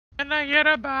Can I get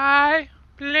a buy?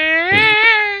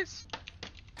 Please!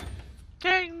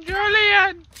 King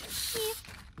Julian!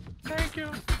 Thank you.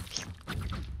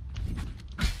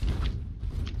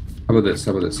 How about this?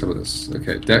 How about this? How about this?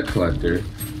 Okay, debt collector.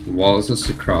 Walls us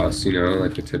across, you know,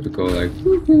 like the typical, like,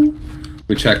 woohoo.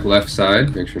 We check left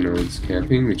side, make sure no one's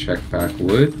camping. We check back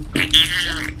wood.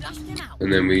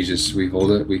 And then we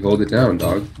hold it down,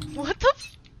 dog. What the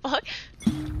fuck?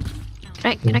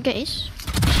 Right, can I get ace?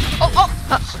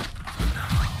 Oh.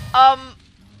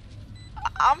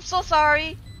 I'm so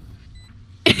sorry.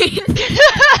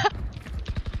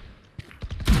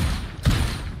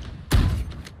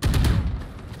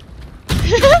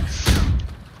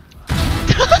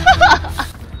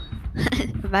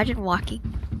 Imagine walking.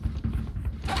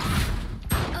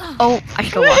 Oh, I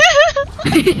should walk.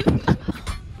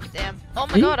 Damn. Oh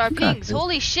my god, our pings.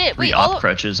 Holy shit. Wait, 3 all op of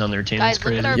crutches on their team. guys, That's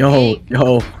look at crazy. our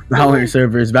Valorant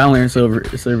servers,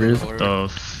 servers. The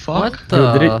fuck? The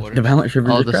Valorant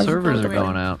servers. Oh, the servers are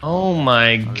going out. Oh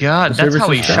my god, The that's how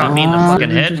servers he are shot me in the down. fucking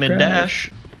head Servers mid are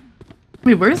dash.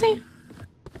 Wait, where is he?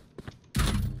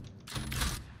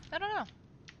 I don't know.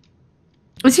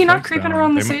 Was he not That's creeping down.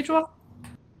 around the They might- sage wall?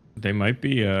 They might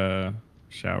be a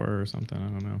shower or something. I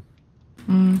don't know.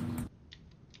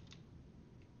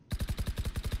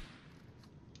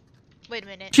 Wait a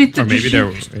minute. She Or maybe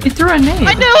they're. He threw a nade.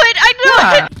 I knew it! I knew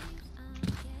Yeah. it!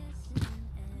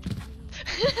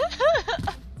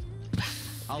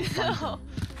 No.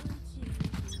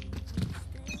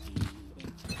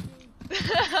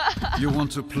 You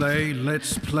want to play?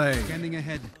 Let's play. Scanning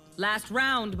ahead. Last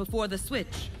round before the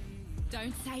switch.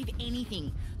 Don't save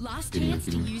anything. Last chance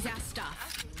to use our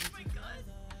stuff. Oh my god.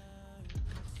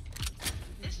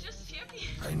 It's just champion.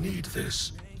 I need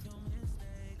this.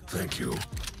 Thank you.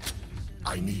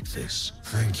 I need this.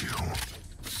 Thank you.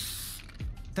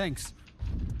 Thanks.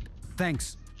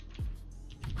 Thanks.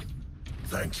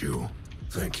 Thank you.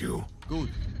 Thank you. Good.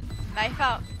 Knife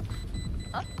out.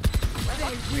 Huh?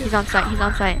 He's on site, he's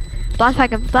on site. Blast back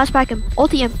him,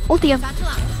 ulti him, ulti him.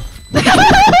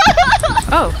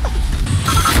 Oh.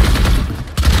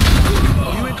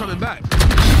 You ain't coming back.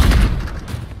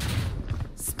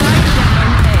 Spike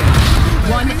down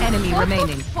A. One enemy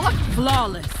remaining.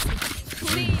 Flawless.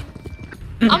 Please.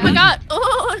 Oh my god,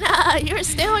 oh no, you're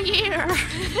still here.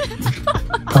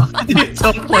 You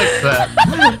don't like that.